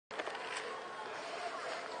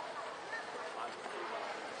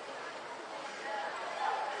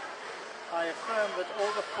I affirm that all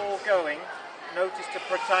the foregoing, notice to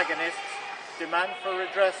protagonists, demand for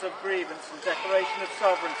redress of grievance and declaration of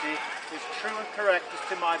sovereignty, is true and correct as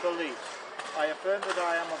to my beliefs. I affirm that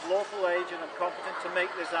I am of lawful age and am competent to make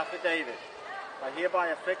this affidavit. I hereby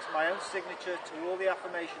affix my own signature to all the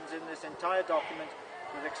affirmations in this entire document,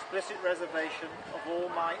 with explicit reservation of all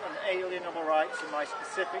my unalienable rights and my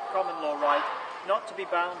specific common law right not to be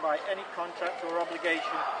bound by any contract or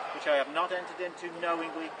obligation which I have not entered into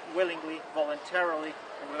knowingly, willingly, voluntarily,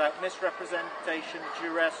 and without misrepresentation,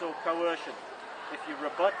 duress, or coercion. If you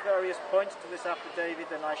rebut various points to this affidavit,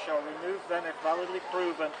 then I shall remove them if validly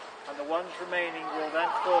proven, and the ones remaining will then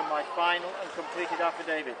form my final and completed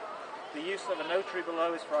affidavit. The use of a notary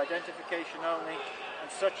below is for identification only,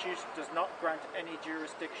 and such use does not grant any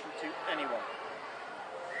jurisdiction to anyone.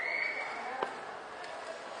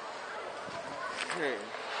 Okay.